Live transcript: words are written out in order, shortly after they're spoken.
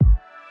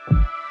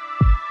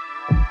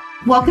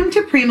Welcome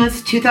to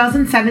Prima's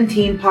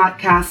 2017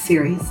 podcast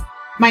series.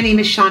 My name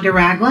is Shonda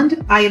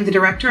Ragland. I am the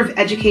Director of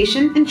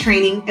Education and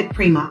Training at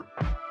Prima.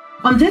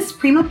 On this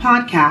Prima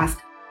podcast,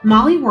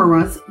 Molly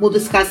Werwas will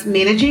discuss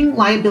managing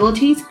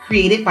liabilities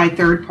created by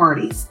third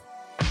parties.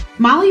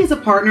 Molly is a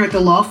partner at the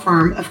law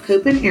firm of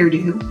Cope and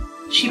Erdu.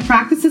 She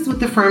practices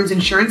with the firm's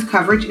insurance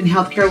coverage and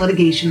healthcare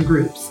litigation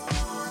groups.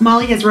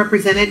 Molly has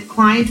represented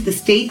clients at the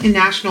state and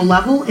national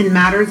level in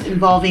matters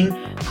involving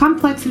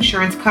complex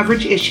insurance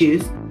coverage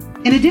issues.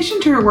 In addition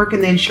to her work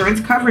in the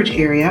insurance coverage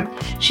area,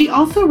 she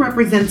also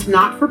represents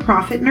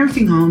not-for-profit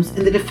nursing homes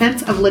in the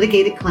defense of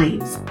litigated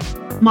claims.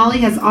 Molly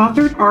has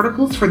authored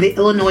articles for the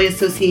Illinois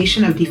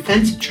Association of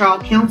Defense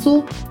Trial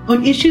Counsel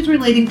on issues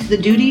relating to the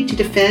duty to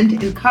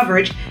defend and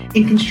coverage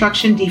in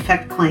construction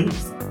defect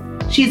claims.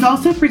 She has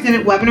also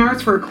presented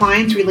webinars for her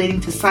clients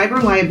relating to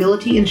cyber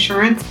liability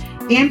insurance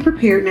and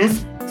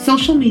preparedness,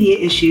 social media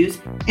issues,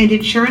 and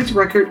insurance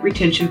record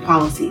retention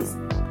policies.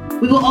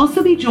 We will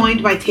also be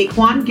joined by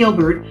Taquan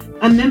Gilbert,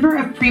 a member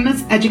of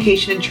Prima's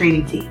education and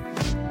training team.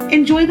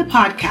 Enjoy the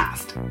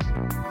podcast.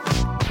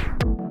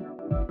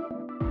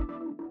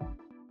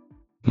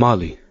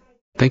 Molly,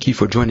 thank you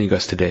for joining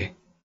us today.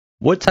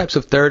 What types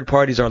of third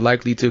parties are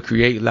likely to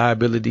create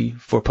liability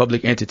for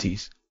public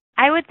entities?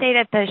 I would say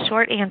that the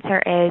short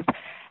answer is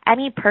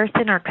any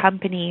person or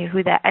company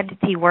who the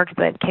entity works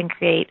with can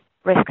create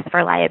risks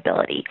for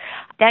liability.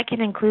 That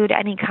can include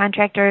any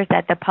contractors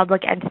that the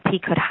public entity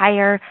could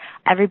hire,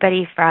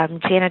 everybody from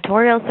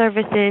janitorial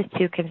services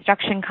to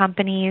construction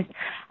companies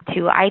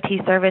to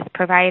IT service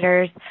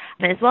providers,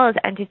 as well as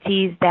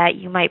entities that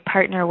you might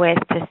partner with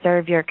to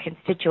serve your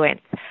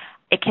constituents.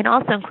 It can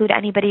also include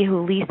anybody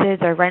who leases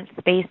or rents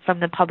space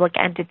from the public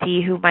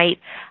entity who might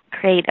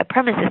create a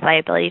premises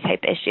liability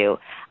type issue.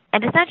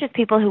 And it's not just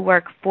people who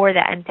work for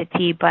the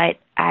entity, but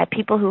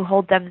people who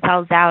hold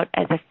themselves out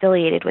as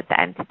affiliated with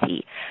the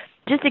entity.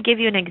 Just to give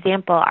you an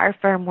example, our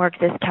firm works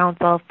as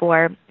counsel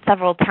for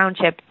several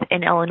townships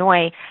in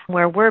Illinois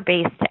where we're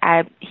based.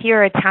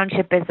 Here, a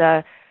township is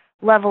a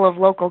level of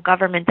local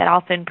government that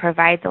often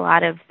provides a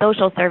lot of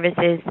social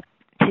services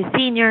to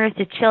seniors,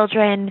 to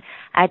children,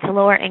 to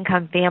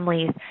lower-income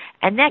families.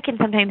 And that can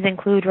sometimes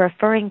include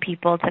referring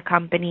people to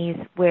companies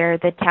where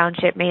the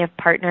township may have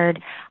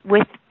partnered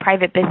with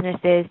private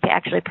businesses to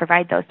actually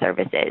provide those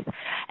services.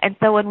 And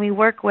so when we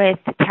work with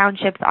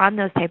townships on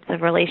those types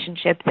of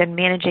relationships and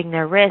managing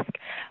their risk,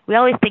 we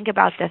always think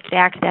about the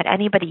fact that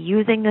anybody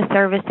using the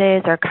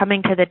services or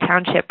coming to the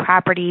township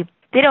property,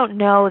 they don't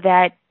know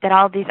that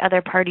all these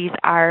other parties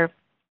are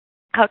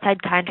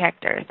outside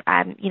contractors,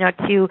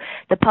 to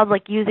the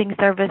public using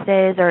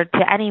services or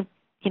to any,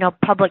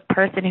 public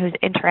person who's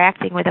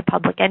interacting with a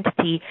public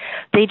entity.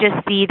 They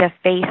just see the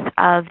face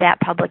of that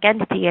public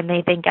entity and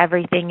they think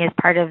everything is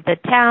part of the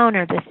town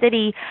or the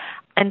city.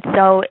 And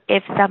so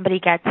if somebody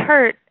gets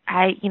hurt,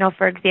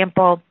 for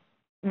example,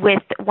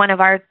 with one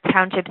of our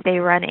townships, they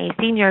run a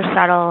senior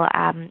shuttle,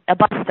 a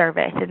bus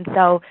service. And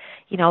so,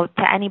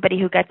 to anybody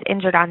who gets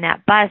injured on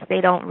that bus,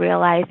 they don't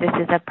realize this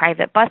is a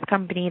private bus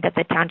company that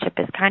the township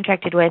is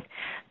contracted with.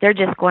 They're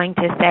just going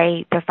to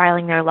say they're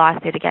filing their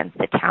lawsuit against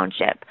the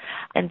township.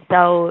 And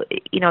so,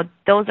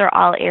 those are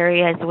all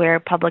areas where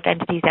public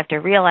entities have to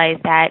realize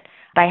that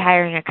by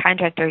hiring a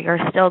contractor,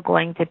 you're still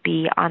going to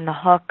be on the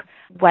hook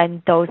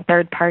when those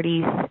third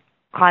parties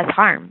cause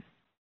harm.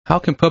 How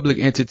can public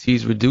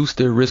entities reduce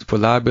their risk for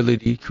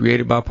liability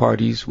created by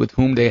parties with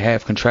whom they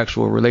have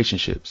contractual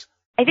relationships?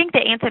 I think the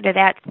answer to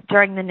that is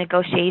during the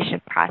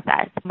negotiation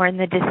process, or in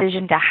the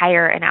decision to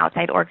hire an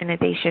outside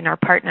organization or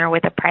partner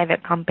with a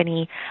private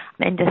company,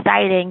 and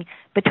deciding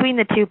between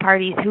the two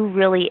parties who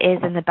really is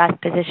in the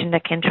best position to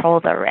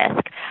control the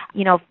risk.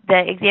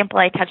 The example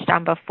I touched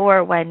on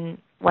before, when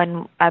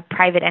a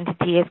private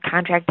entity is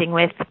contracting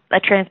with a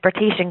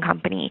transportation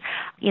company,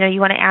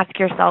 you want to ask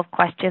yourself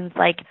questions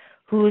like,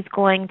 who's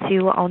going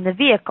to own the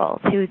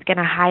vehicles? Who's going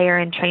to hire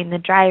and train the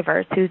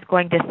drivers? Who's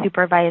going to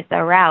supervise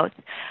the routes?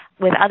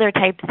 With other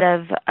types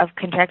of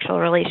contractual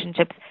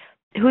relationships,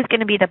 who's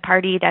going to be the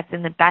party that's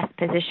in the best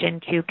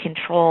position to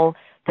control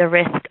the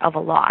risk of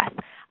a loss?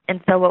 And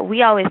so what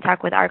we always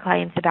talk with our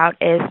clients about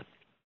is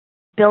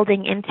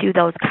building into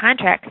those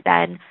contracts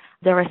then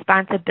the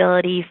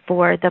responsibility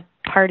for the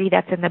party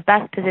that's in the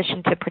best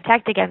position to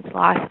protect against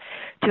loss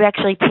to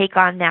actually take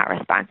on that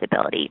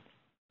responsibility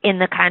in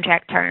the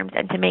contract terms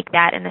and to make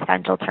that an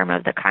essential term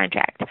of the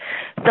contract.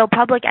 So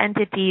public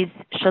entities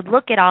should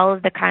look at all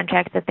of the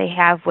contracts that they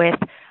have with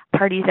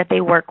parties that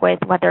they work with,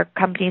 whether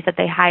companies that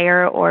they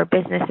hire or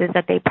businesses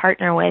that they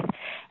partner with,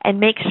 and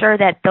make sure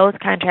that those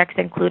contracts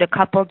include a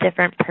couple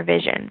different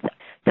provisions.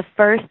 The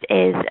first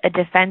is a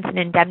defense and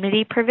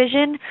indemnity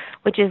provision,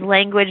 which is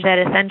language that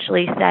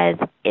essentially says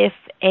if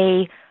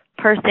a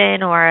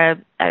person or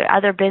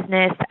other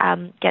business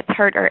gets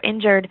hurt or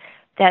injured,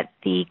 that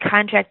the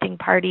contracting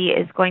party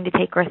is going to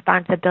take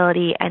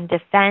responsibility and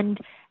defend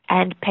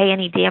and pay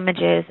any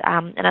damages,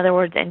 in other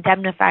words,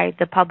 indemnify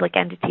the public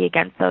entity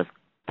against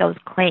those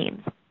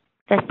claims.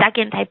 The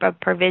second type of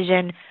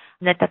provision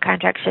that the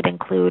contract should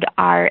include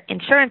are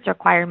insurance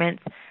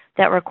requirements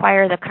that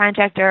require the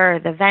contractor or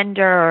the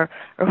vendor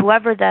or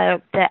whoever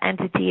the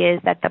entity is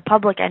that the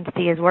public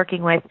entity is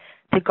working with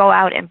to go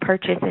out and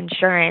purchase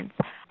insurance.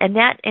 And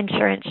that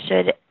insurance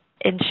should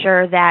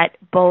ensure that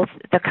both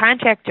the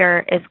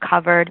contractor is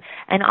covered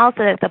and also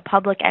that the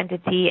public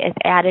entity is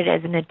added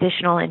as an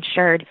additional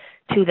insured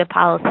to the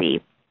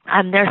policy.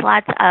 There's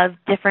lots of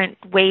different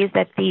ways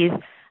that these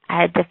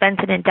defense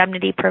and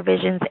indemnity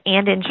provisions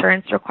and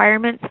insurance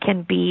requirements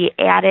can be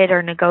added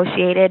or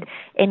negotiated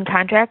in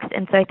contracts.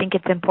 And so I think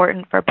it's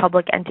important for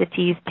public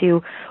entities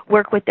to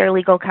work with their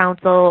legal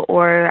counsel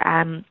or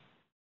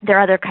their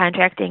other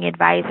contracting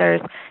advisors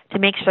to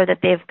make sure that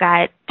they've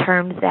got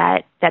terms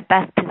that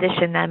best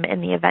position them in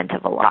the event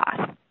of a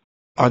loss.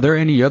 Are there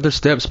any other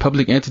steps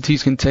public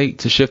entities can take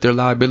to shift their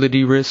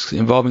liability risks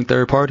involving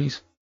third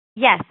parties?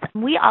 Yes,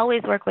 we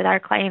always work with our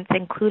clients,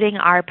 including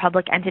our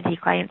public entity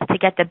clients, to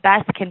get the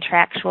best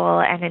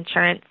contractual and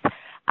insurance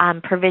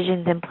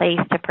provisions in place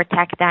to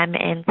protect them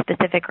in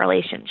specific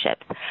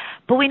relationships.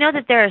 But we know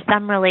that there are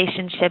some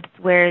relationships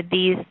where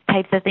these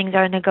types of things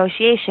are a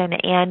negotiation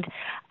and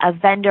a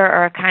vendor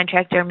or a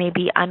contractor may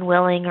be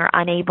unwilling or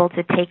unable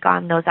to take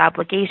on those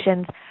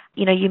obligations.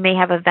 You know, you may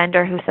have a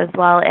vendor who says,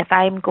 well, if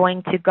I'm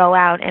going to go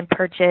out and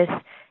purchase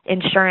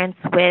insurance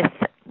with,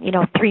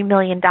 $3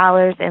 million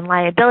in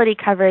liability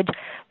coverage,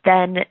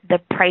 then the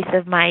price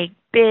of my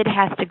bid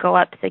has to go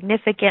up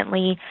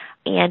significantly,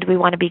 and we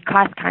want to be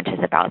cost conscious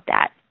about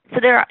that. So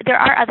there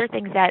are other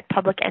things that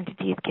public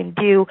entities can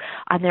do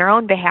on their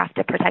own behalf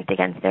to protect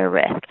against their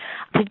risk.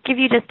 To give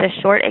you just a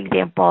short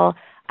example,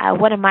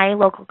 one of my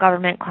local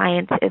government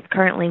clients is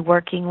currently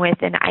working with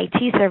an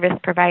IT service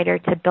provider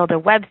to build a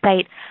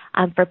website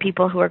for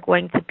people who are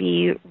going to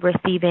be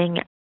receiving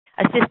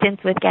assistance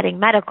with getting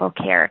medical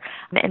care.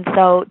 And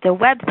so the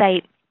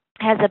website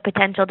has the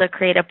potential to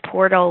create a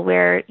portal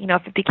where,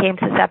 if it became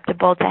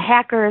susceptible to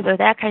hackers or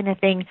that kind of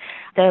thing,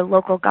 the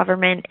local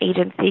government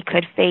agency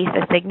could face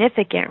a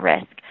significant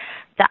risk.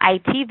 The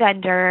IT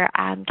vendor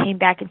came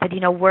back and said,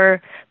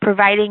 we're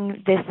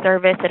providing this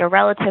service at a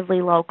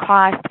relatively low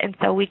cost, and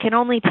so we can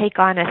only take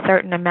on a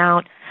certain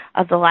amount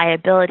of the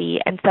liability.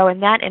 And so in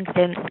that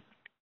instance,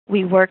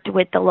 we worked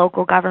with the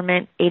local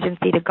government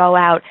agency to go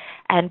out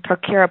and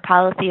procure a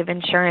policy of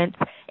insurance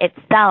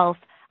itself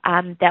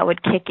that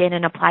would kick in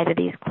and apply to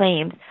these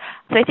claims.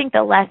 So I think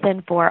the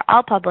lesson for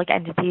all public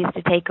entities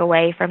to take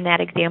away from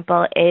that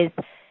example is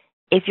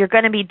if you're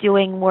going to be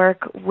doing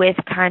work with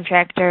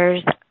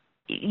contractors,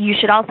 you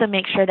should also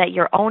make sure that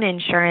your own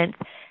insurance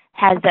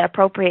has the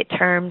appropriate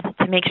terms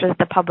to make sure that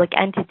the public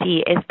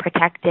entity is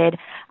protected,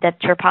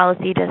 that your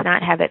policy does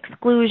not have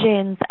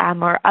exclusions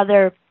or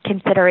other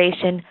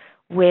consideration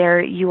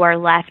where you are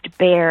left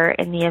bare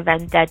in the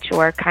event that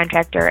your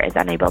contractor is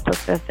unable to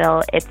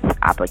fulfill its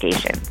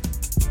obligations.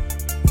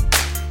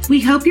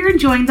 We hope you're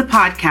enjoying the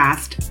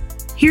podcast.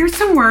 Here's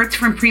some words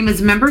from Prima's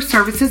Member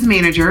Services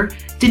Manager,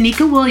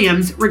 Danica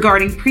Williams,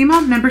 regarding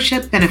Prima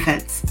membership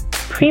benefits.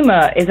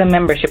 Prima is a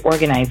membership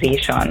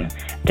organization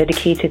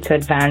dedicated to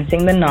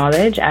advancing the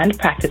knowledge and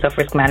practice of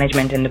risk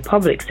management in the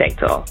public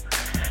sector.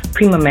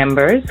 Prima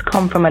members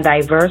come from a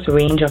diverse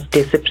range of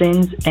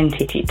disciplines,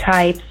 entity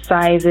types,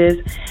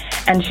 sizes,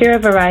 and share a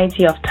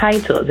variety of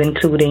titles,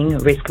 including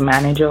risk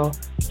manager,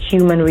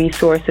 human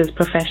resources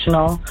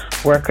professional,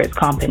 workers'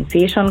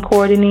 compensation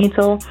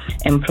coordinator,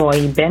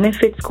 employee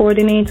benefits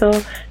coordinator,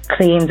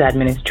 claims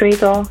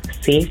administrator,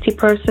 safety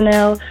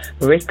personnel,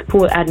 risk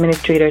pool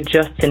administrator,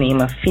 just to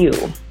name a few.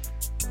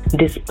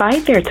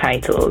 Despite their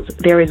titles,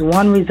 there is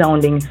one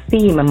resounding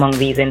theme among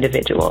these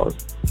individuals,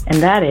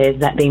 and that is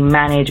that they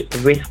manage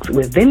risks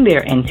within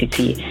their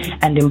entity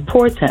and,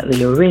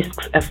 importantly,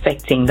 risks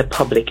affecting the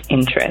public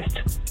interest.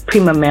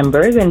 Prima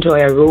members enjoy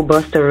a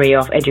robust array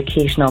of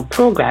educational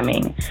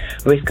programming,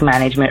 risk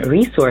management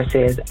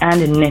resources,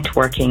 and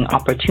networking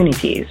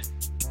opportunities.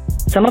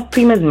 Some of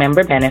Prima's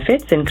member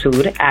benefits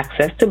include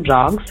access to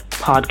blogs,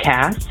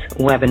 podcasts,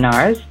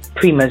 webinars,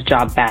 Prima's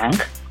Job Bank,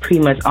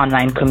 Prima's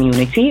online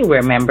community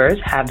where members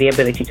have the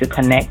ability to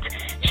connect,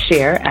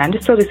 share,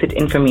 and solicit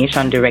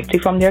information directly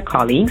from their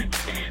colleagues,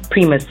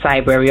 Prima's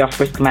library of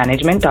risk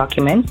management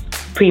documents,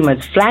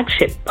 Prima's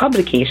flagship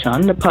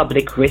publication, the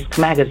Public Risk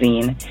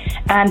Magazine,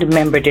 and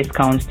member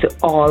discounts to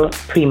all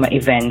Prima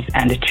events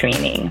and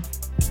training.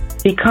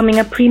 Becoming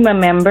a Prima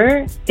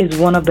member is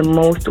one of the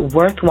most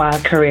worthwhile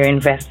career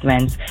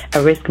investments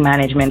a risk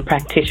management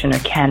practitioner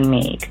can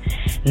make,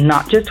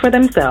 not just for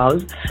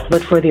themselves,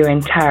 but for their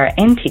entire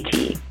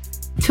entity.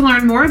 To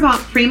learn more about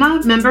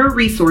Prima member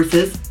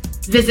resources,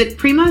 visit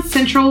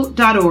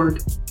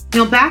primacentral.org.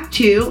 Now back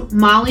to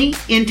Molly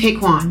and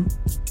Taekwon.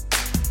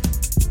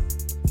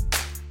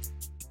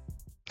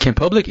 Can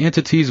public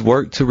entities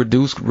work to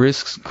reduce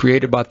risks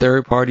created by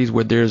third parties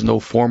where there is no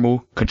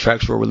formal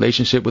contractual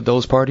relationship with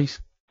those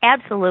parties?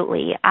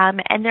 Absolutely.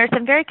 And there are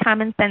some very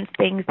common sense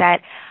things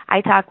that I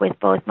talk with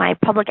both my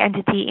public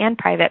entity and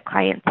private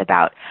clients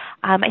about.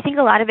 I think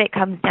a lot of it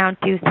comes down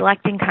to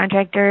selecting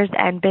contractors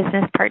and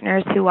business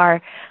partners who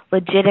are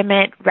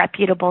legitimate,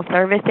 reputable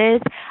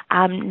services,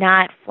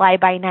 not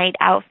fly-by-night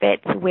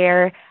outfits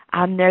where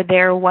They're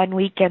there 1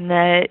 week and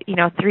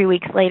 3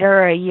 weeks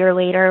later or a year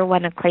later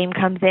when a claim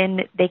comes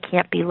in, they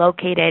can't be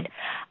located.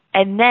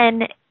 And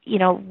then,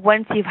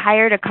 once you've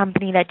hired a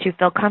company that you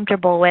feel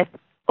comfortable with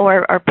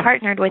or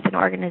partnered with an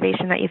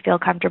organization that you feel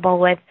comfortable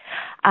with,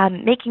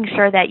 making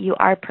sure that you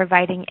are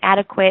providing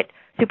adequate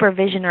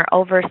supervision or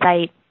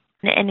oversight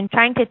and in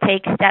trying to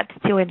take steps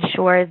to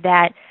ensure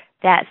that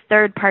that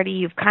third party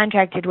you've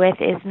contracted with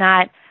is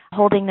not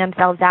holding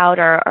themselves out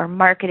or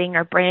marketing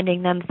or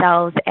branding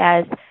themselves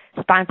as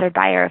sponsored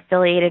by or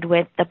affiliated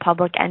with the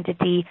public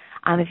entity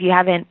if you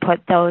haven't put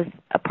those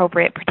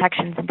appropriate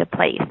protections into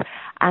place.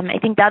 I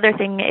think the other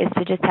thing is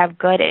to just have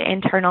good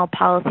internal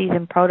policies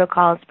and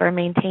protocols for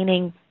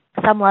maintaining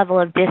some level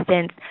of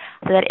distance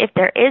so that if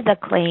there is a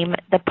claim,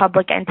 the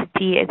public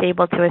entity is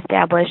able to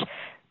establish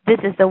this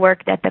is the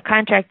work that the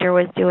contractor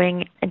was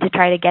doing and to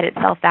try to get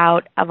itself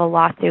out of a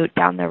lawsuit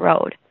down the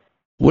road.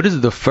 What is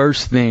the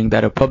first thing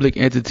that a public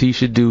entity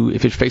should do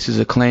if it faces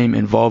a claim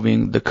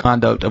involving the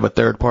conduct of a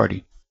third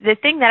party? The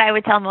thing that I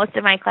would tell most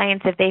of my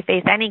clients if they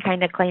face any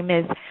kind of claim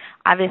is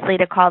obviously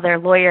to call their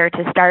lawyer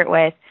to start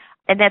with.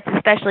 And that's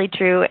especially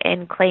true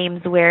in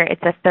claims where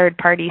it's a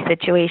third-party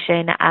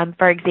situation.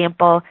 For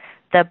example,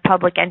 the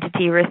public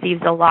entity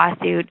receives a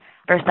lawsuit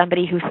for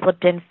somebody who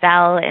slipped and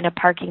fell in a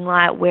parking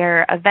lot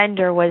where a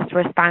vendor was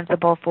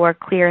responsible for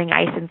clearing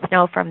ice and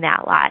snow from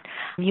that lot.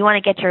 You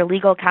want to get your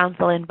legal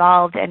counsel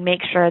involved and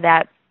make sure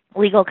that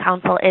legal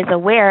counsel is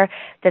aware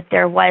that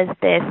there was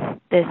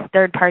this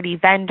third-party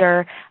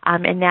vendor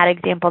in that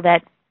example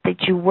that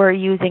you were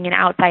using an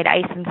outside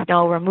ice and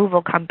snow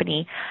removal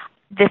company.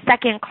 The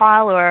second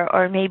call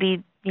or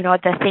maybe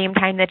at the same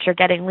time that you're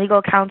getting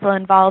legal counsel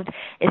involved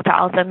is to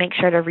also make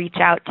sure to reach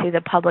out to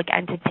the public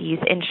entity's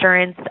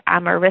insurance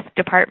or risk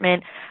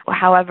department,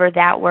 however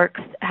that works,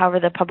 however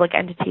the public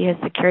entity has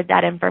secured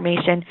that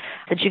information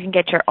so that you can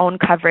get your own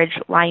coverage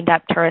lined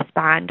up to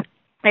respond.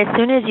 As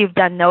soon as you've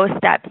done those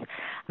steps,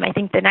 I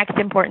think the next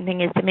important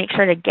thing is to make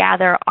sure to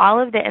gather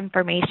all of the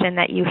information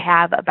that you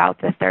have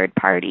about the third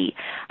party,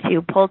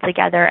 to pull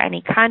together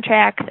any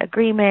contracts,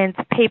 agreements,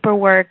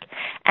 paperwork,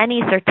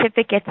 any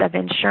certificates of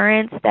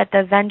insurance that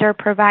the vendor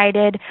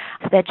provided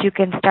so that you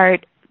can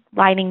start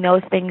lining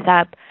those things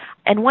up.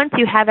 And once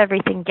you have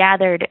everything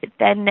gathered,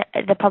 then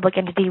the public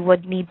entity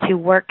would need to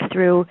work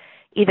through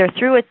either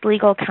through its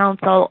legal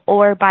counsel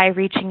or by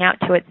reaching out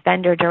to its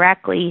vendor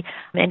directly,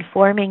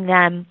 informing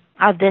them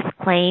of this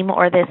claim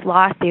or this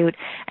lawsuit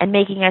and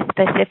making a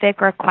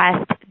specific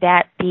request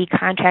that the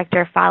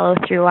contractor follow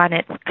through on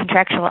its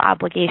contractual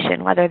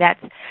obligation, whether that's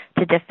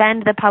to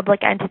defend the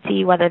public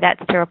entity, whether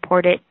that's to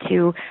report it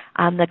to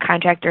the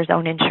contractor's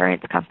own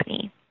insurance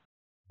company.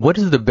 What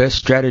is the best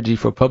strategy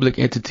for public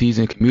entities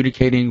in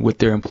communicating with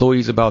their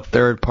employees about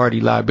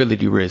third-party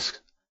liability risks?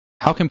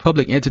 How can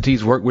public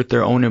entities work with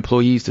their own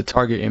employees to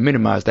target and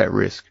minimize that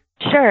risk?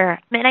 Sure.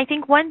 And I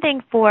think one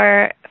thing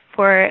for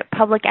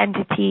public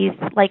entities,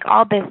 like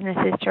all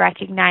businesses, to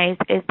recognize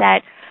is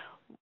that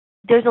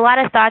there's a lot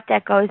of thought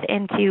that goes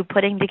into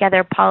putting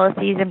together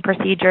policies and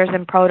procedures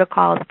and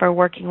protocols for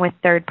working with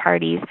third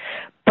parties.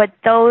 But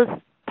those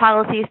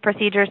policies,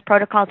 procedures,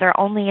 protocols are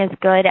only as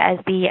good as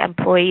the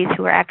employees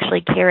who are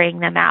actually carrying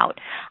them out.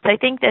 So I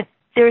think that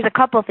there's a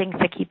couple things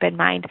to keep in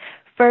mind.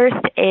 First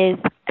is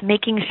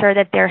making sure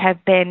that there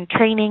have been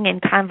training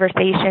and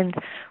conversations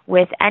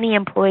with any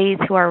employees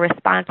who are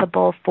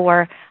responsible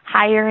for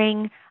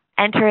hiring,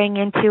 entering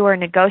into or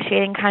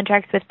negotiating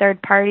contracts with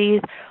third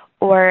parties,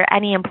 or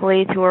any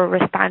employees who are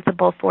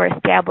responsible for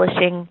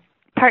establishing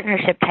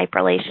partnership-type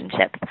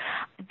relationships.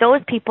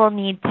 Those people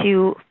need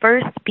to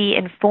first be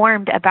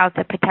informed about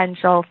the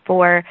potential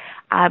for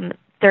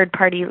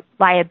third-party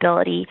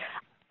liability,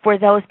 for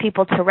those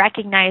people to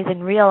recognize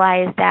and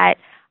realize that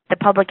the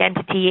public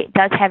entity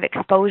does have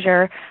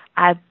exposure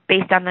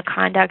based on the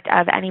conduct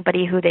of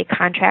anybody who they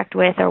contract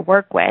with or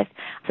work with,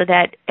 so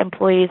that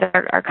employees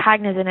are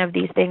cognizant of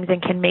these things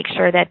and can make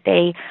sure that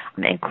they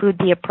include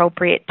the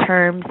appropriate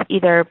terms,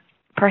 either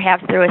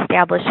perhaps through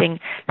establishing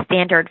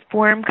standard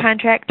form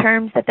contract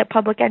terms that the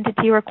public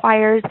entity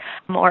requires,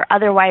 or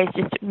otherwise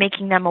just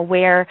making them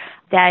aware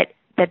that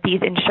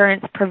these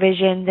insurance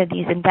provisions and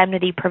these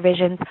indemnity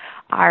provisions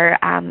are,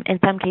 in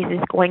some cases,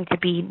 going to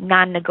be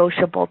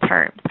non-negotiable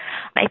terms.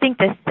 I think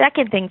the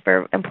second thing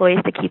for employees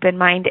to keep in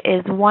mind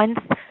is once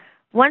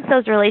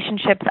those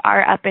relationships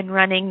are up and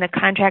running, the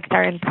contracts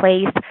are in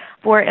place,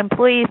 for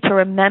employees to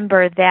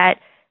remember that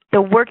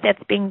the work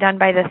that's being done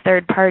by the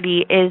third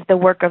party is the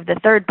work of the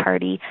third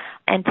party,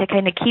 and to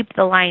kind of keep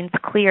the lines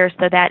clear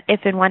so that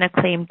if and when a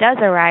claim does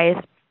arise,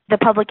 the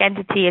public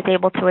entity is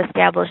able to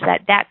establish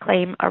that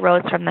claim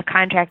arose from the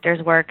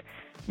contractor's work,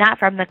 not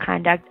from the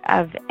conduct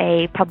of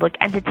a public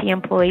entity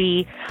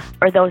employee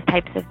or those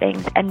types of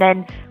things. And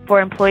then for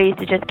employees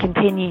to just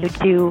continue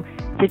to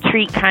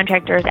treat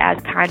contractors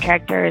as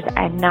contractors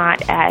and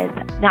not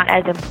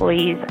as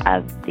employees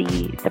of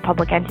the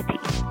public entity.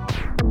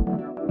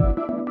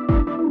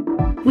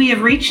 We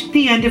have reached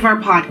the end of our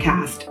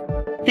podcast.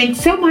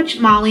 Thanks so much,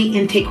 Molly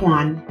and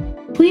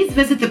Taekwon. Please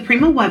visit the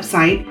Prima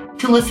website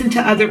to listen to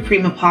other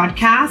Prima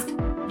podcasts,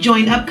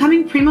 Join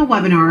upcoming Prima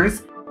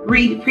webinars,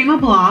 read Prima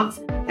blogs,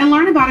 and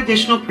learn about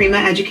additional Prima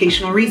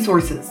educational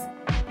resources.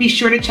 Be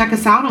sure to check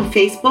us out on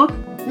Facebook,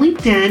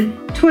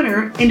 LinkedIn,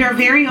 Twitter, and our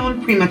very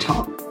own Prima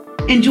Talk.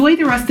 Enjoy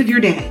the rest of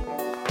your day.